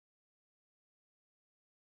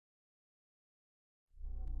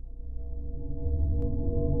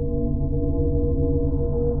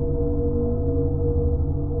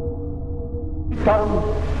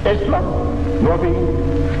Darum Estland, Norwegen,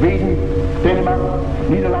 Schweden, Dänemark,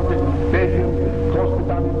 Niederlande, Belgien,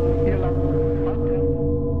 Großbritannien, Irland, Frankreich.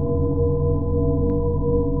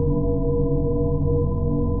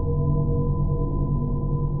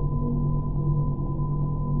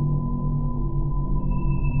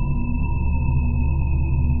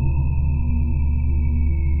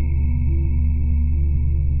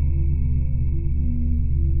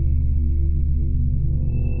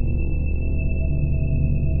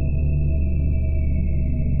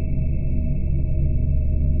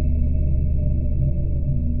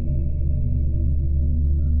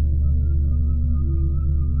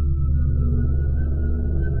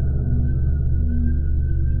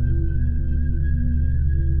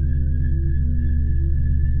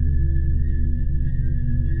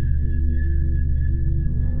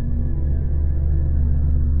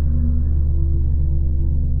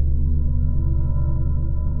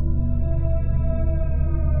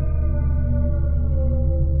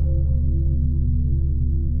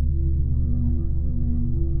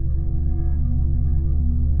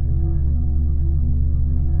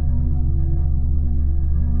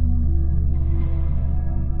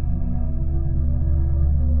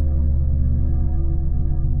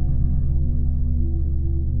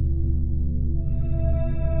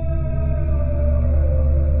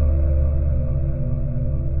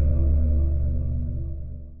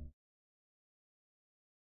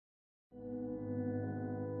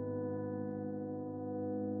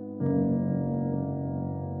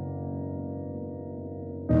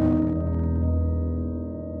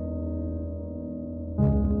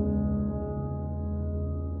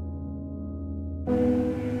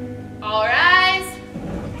 All rise.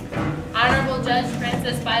 Honorable Judge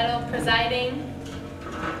Francis Vital presiding.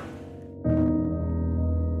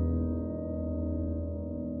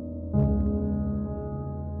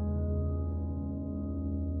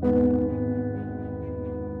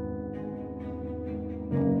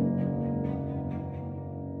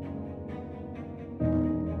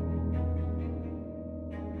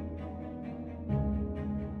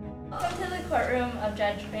 Welcome to the courtroom of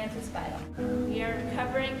Judge Francis Vital. We are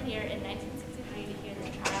covering here in 1963 to hear the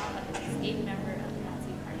trial of an escaped member of the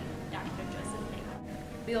Nazi Party, Dr. Josef Mengele.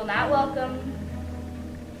 We will now welcome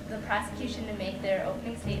the prosecution to make their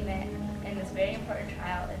opening statement in this very important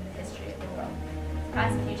trial in the history of the world.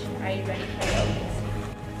 Prosecution, are you ready for your opening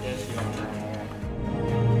statement? Yes, Your Honor.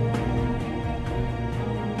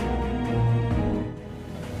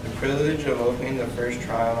 The privilege of opening the first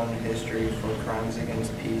trial in history for crimes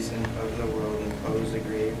against peace and of the world impose a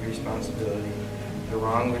grave responsibility. The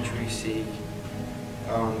wrong which we seek,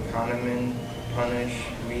 condemn, punish,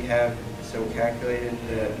 we have so calculated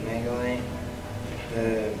the Mengele,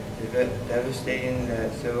 the devastating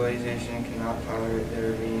that civilization cannot tolerate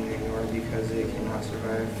their being ignored because it cannot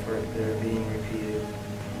survive for their being repeated.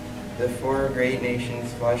 The four great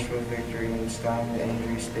nations flushed with victory and stung the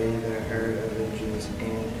injury stay the herd of vengeance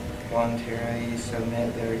and voluntarily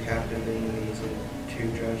submit their captive enemies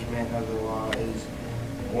to judgment of the law is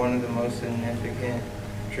one of the most significant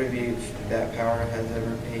tributes that power has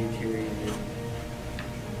ever paid to reason.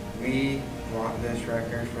 We want this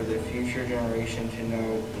record for the future generation to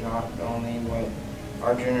know not only what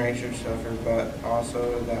our generation suffered, but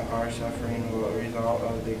also that our suffering will result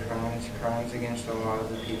of the crimes against the law of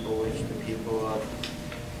the people which the people of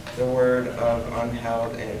the word of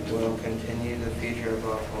unheld and will continue the future of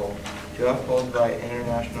uphold. To uphold by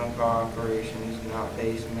international cooperation is not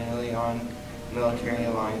based merely on military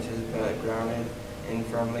alliances, but grounded and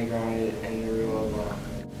firmly grounded in the rule of law.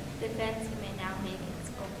 Defense may now make its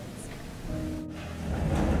opening statement.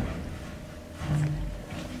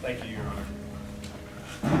 Thank you, Your Honor.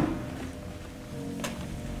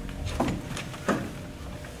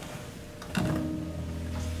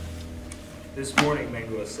 This morning,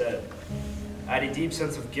 Mengele said, I had a deep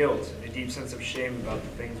sense of guilt, a deep sense of shame about the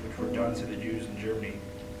things which were done to the Jews in Germany.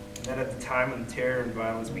 And then at the time when the terror and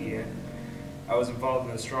violence began, I was involved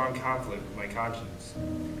in a strong conflict with my conscience.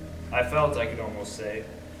 I felt, I could almost say,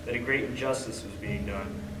 that a great injustice was being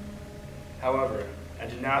done. However, I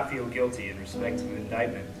did not feel guilty in respect to the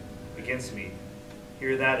indictment against me.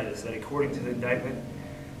 Here that is, that according to the indictment,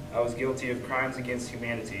 I was guilty of crimes against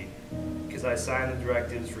humanity, because I signed the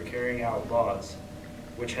directives for carrying out laws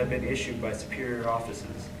which had been issued by superior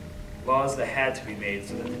offices, laws that had to be made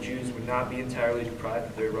so that the Jews would not be entirely deprived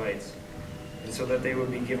of their rights, and so that they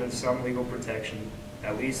would be given some legal protection,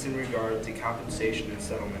 at least in regard to compensation and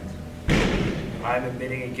settlement. I am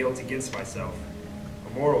admitting a guilt against myself, a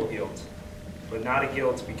moral guilt, but not a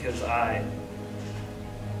guilt because I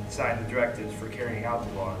signed the directives for carrying out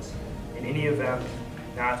the laws. In any event,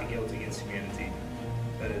 not a guilt against humanity.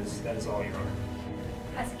 That is all, Your Honor.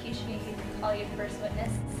 Prosecution, you can call your first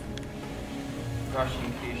witness.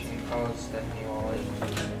 Prosecution calls Stephanie Wallet.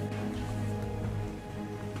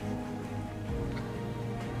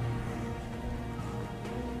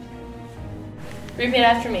 Repeat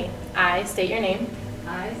after me. I state your name.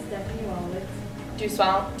 I, Stephanie Wallowitz, Do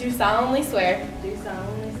solemnly swear do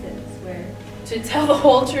solemnly swear to tell the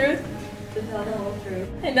whole truth to tell the whole truth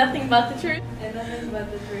and nothing but the truth. and nothing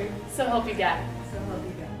but the truth, So help you God. so help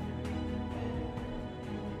you God.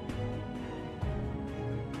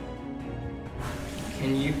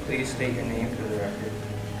 Can you please state your name for the record?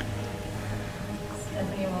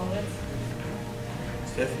 Stephanie Wallowitz.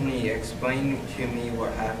 Stephanie, explain to me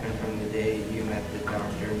what happened from the day you met the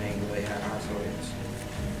Dr. Mengele at Auschwitz.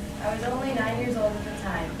 I was only 9 years old at the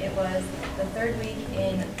time. It was the third week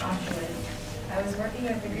in Auschwitz. I was working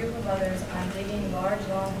with a group of others on digging large,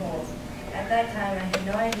 long holes. At that time, I had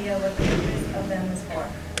no idea what the purpose of them was for.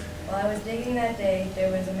 While I was digging that day,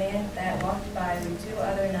 there was a man that walked by with 2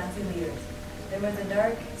 other Nazi leaders. There was a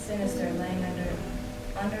dark, sinister laying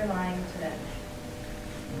underlying to them.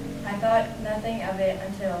 I thought nothing of it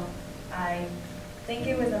until I think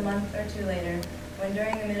it was a month or 2 later, when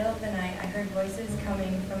during the middle of the night I heard voices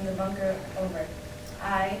coming from the bunker over.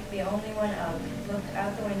 I, the only one up, looked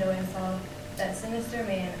out the window and saw that sinister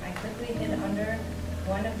man. I quickly hid under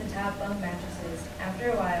one of the top bunk mattresses.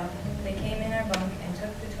 After a while, they came in our bunk and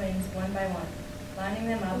took the twins one by one. Lining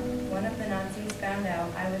them up, one of the Nazis found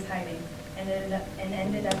out I was hiding and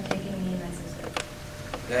ended up taking me and my sister.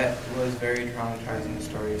 That was very traumatizing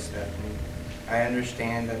story, Stephanie. I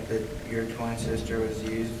understand that your twin sister was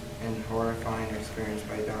used in horrifying experience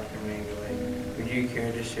by Dr. Mengele. Would you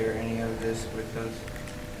care to share any of this with us?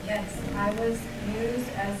 Yes, I was used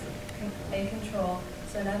as a control,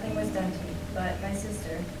 so nothing was done to me. But my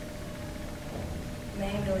sister,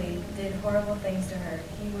 Mengele, did horrible things to her.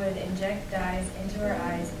 He would inject dyes into her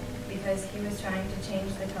eyes because he was trying to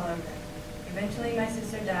change the color of them. Eventually, my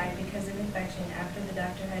sister died because of infection after the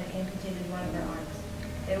doctor had amputated one of her arms.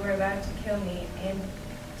 They were about to kill me and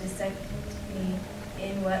dissect me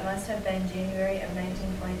in what must have been January of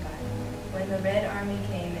 1945, when the Red Army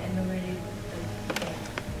came and liberated the camp.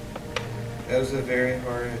 That was a very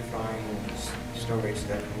horrifying story,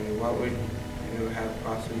 Stephanie. What would you have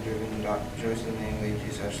possibly driven Josef Mengele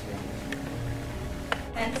to such things?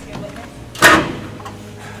 And your witness.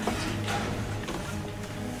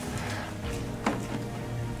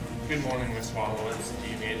 Good morning, Miss Wallowitz. Do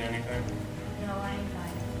you need anything? No, I am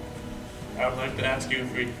fine. I would like to ask you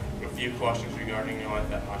a few questions regarding your life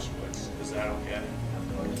at Auschwitz. Is that okay?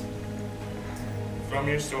 Of course. From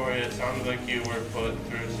your story, it sounded like you were put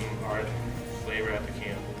through some hard labor at the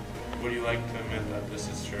camp. Would you like to admit that this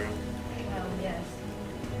is true? Well, yes.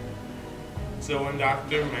 So when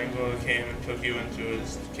Dr. Mengele came and took you into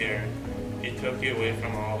his care, he took you away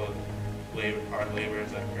from all the hard labor,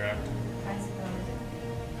 is that correct? I suppose.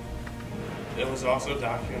 It was also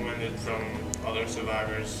documented from other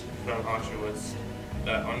survivors from Auschwitz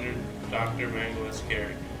that under Dr. Mengele's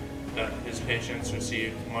care, that his patients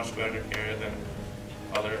received much better care than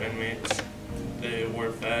other inmates. They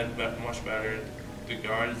were fed much better. The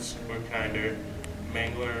guards were kinder.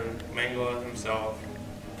 Mengele himself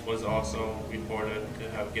was also reported to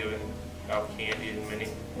have given out candy to many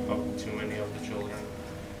of the children.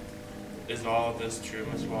 Is all of this true,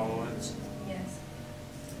 Ms. Wallowitz? Yes.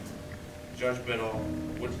 Judge Biddle,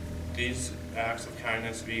 would these acts of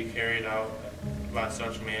kindness be carried out by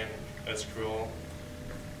such man as cruel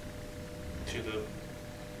to the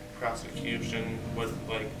prosecution would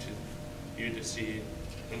like you to see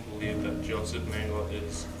and believe that Josef Mengele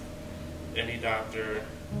is any Dr.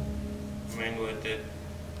 Mengele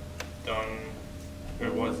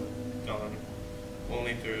was done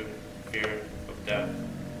only through fear of death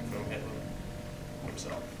from Hitler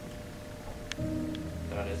himself.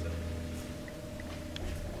 That is it.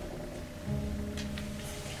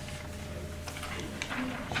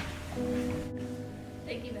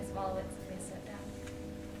 Thank you, Ms. Wallowitz. Please sit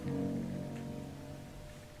down.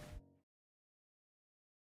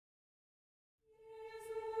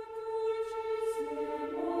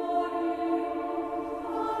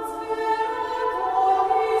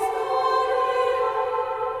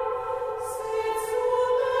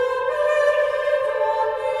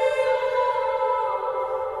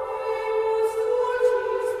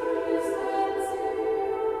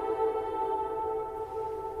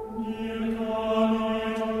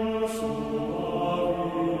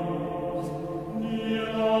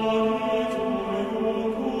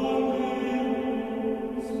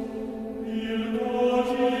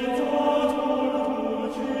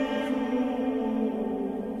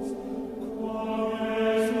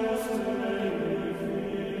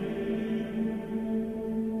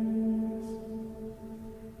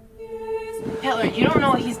 Hitler, you don't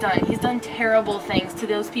know what he's done. He's done terrible things to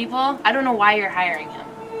those people. I don't know why you're hiring him.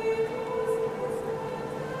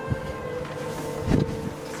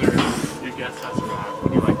 Sir, your guest has arrived.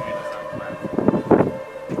 Would you like me to send the plan?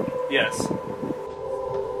 Yes.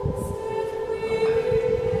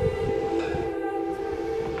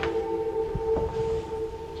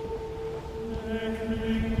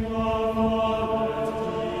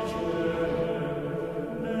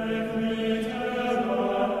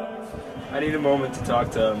 I need a moment to talk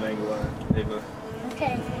to Mengele, Ava.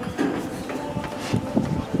 Okay.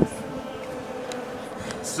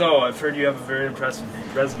 So, I've heard you have a very impressive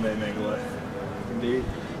resume, Mengele. Indeed.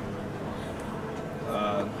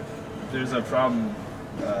 There's a problem.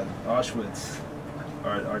 Auschwitz,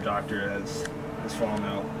 our doctor has fallen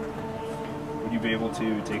out. Would you be able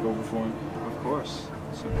to take over for him? Of course.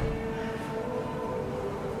 So,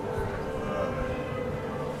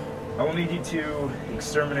 I will need you to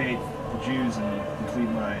exterminate the Jews and complete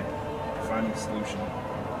my final solution.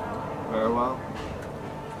 Very well.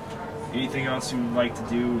 Anything else you would like to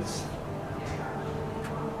do is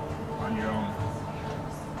on your own.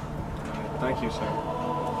 Thank you, sir.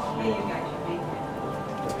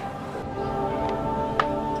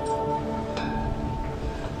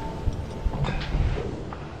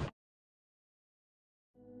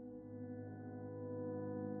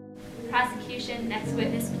 Prosecution, next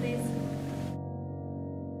witness, please.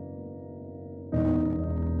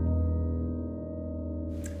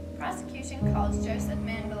 Prosecution calls Josef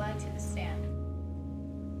Mengele to the stand.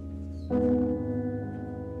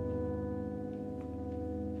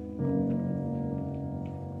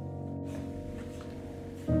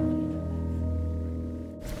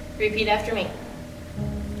 Repeat after me.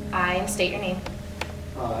 I, and state your name,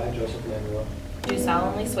 I, Josef Mengele, do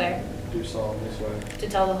solemnly swear do solemnly swear to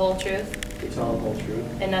tell the whole truth to tell the whole truth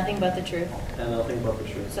and nothing but the truth, and nothing but the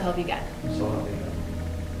truth. so help you God. So help me God.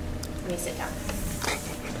 Let me sit down.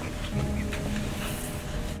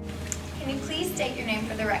 Can you please state your name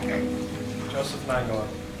for the record? Josef Mengele.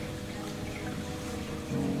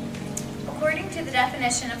 According to the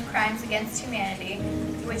definition of crimes against humanity,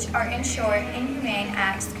 which are in short inhumane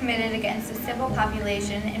acts committed against the civil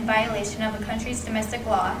population in violation of a country's domestic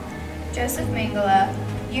law, Josef Mengele,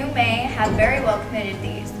 you may have very well committed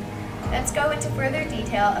these. Let's go into further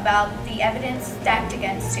detail about the evidence stacked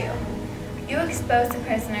against you. You exposed the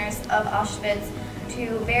prisoners of Auschwitz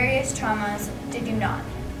to various traumas, did you not?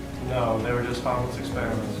 No, they were just harmless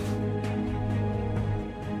experiments.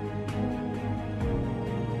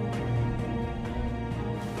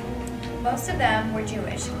 Most of them were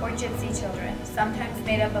Jewish or gypsy children, sometimes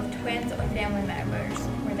made up of twins or family members,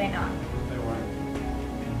 were they not? They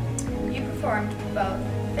weren't. You performed both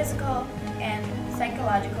physical and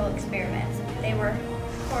psychological experiments. They were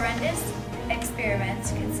horrendous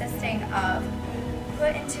experiments consisting of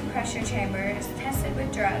put into pressure chambers, tested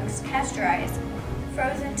with drugs, pasteurized,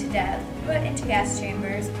 frozen to death, put into gas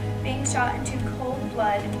chambers, being shot into cold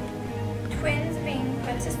blood, twins being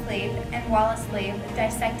put to sleep, and while asleep,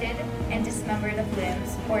 dissected and dismembered of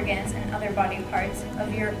limbs, organs, and other body parts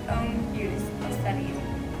of your own use of studies.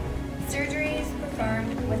 Surgeries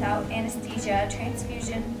performed without anesthesia,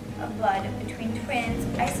 transfusion of blood between twins,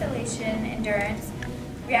 isolation, endurance,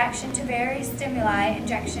 reaction to various stimuli,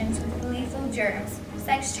 injections with lethal germs,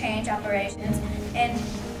 sex change operations, and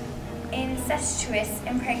incestuous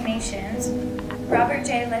impregnations. Robert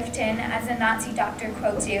J. Lifton, as a Nazi doctor,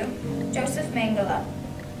 quotes you, Josef Mengele,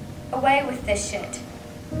 away with this shit,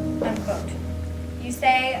 unquote. You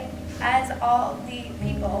say, as all the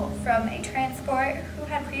people from a transport who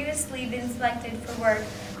had previously been selected for work,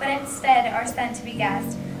 but instead are sent to be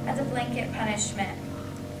gassed as a blanket punishment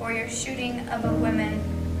for your shooting of a woman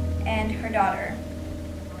and her daughter.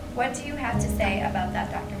 What do you have to say about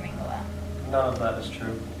that, Dr. Mengele? None of that is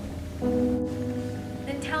true.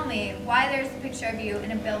 Then tell me why there's a picture of you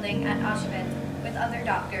in a building at Auschwitz with other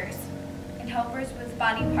doctors and helpers with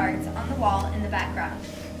body parts on the wall in the background.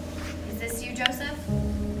 Is this you, Joseph?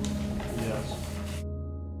 Yes.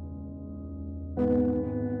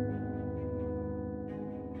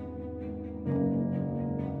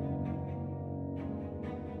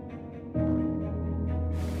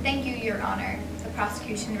 Thank you, Your Honor. The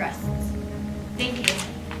prosecution rests. Thank you.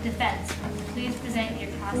 Defense, please present your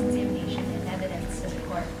cross-examination and evidence to the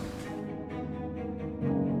court.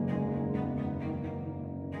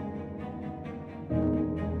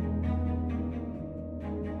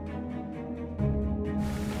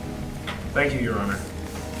 Thank you, Your Honor.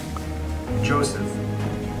 Joseph,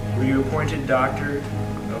 were you appointed doctor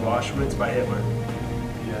of Auschwitz by Hitler?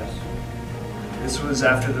 Yes. This was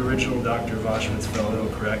after the original doctor of Auschwitz fell ill,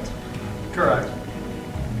 correct? Correct.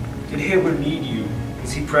 Did Hitler need you?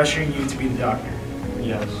 Was he pressuring you to be the doctor?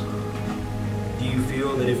 Yes. Do you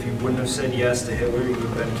feel that if you wouldn't have said yes to Hitler, you would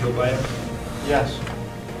have been killed by him? Yes.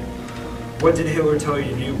 What did Hitler tell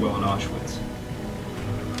you to do while in Auschwitz?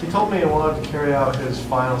 He told me he wanted to carry out his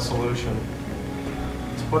final solution.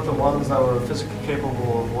 To put the ones that were physically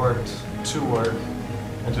capable of work to work,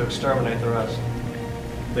 and to exterminate the rest.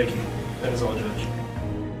 Thank you. That is all, Judge.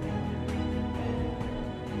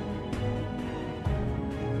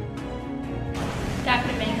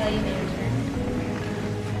 Dr. Mengele, you may return.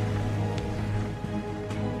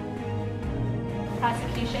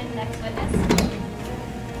 Prosecution, next witness.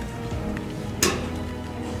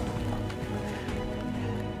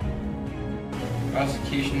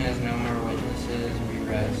 Prosecution has no more witnesses. We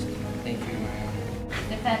rest. Thank you, Your Honor.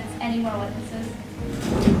 Defense, any more witnesses?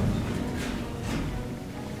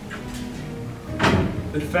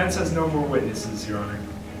 The defense has no more witnesses, Your Honor.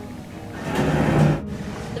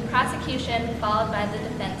 The prosecution, followed by the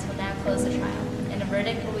defense, will now close the trial, and a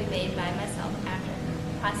verdict will be made by myself after.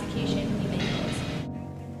 Prosecution, you may close.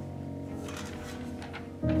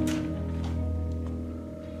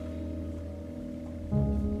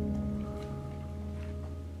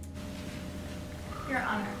 Your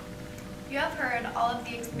Honor, you have heard all of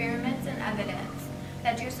the experiments and evidence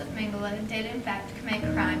that Josef Mengele did in fact commit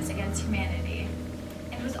crimes against humanity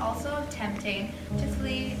and was also attempting to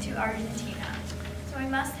flee to Argentina, so he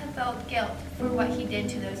must have felt guilt for what he did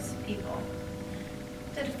to those people.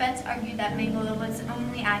 The defense argued that Mengele was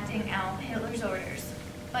only acting out Hitler's orders,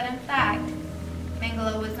 but in fact,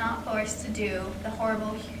 Mengele was not forced to do the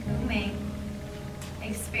horrible humane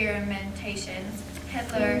experimentations.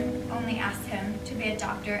 Hitler only asked him to be a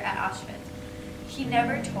doctor at Auschwitz. He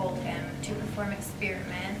never told him to perform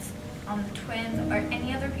experiments on the twins or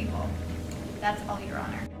any other people. That's all, Your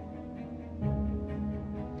Honor.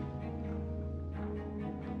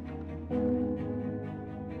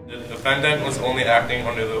 The defendant was only acting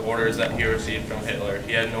under the orders that he received from Hitler.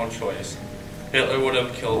 He had no choice. Hitler would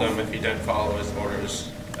have killed him if he didn't follow his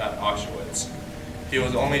orders at Auschwitz. He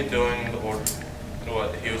was only doing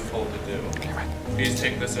what he was told to do. Please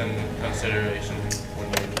take this in consideration when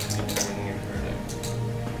you're determining your verdict.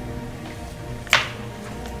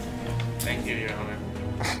 Thank you, Your Honor.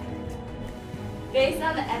 Based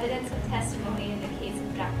on the evidence and testimony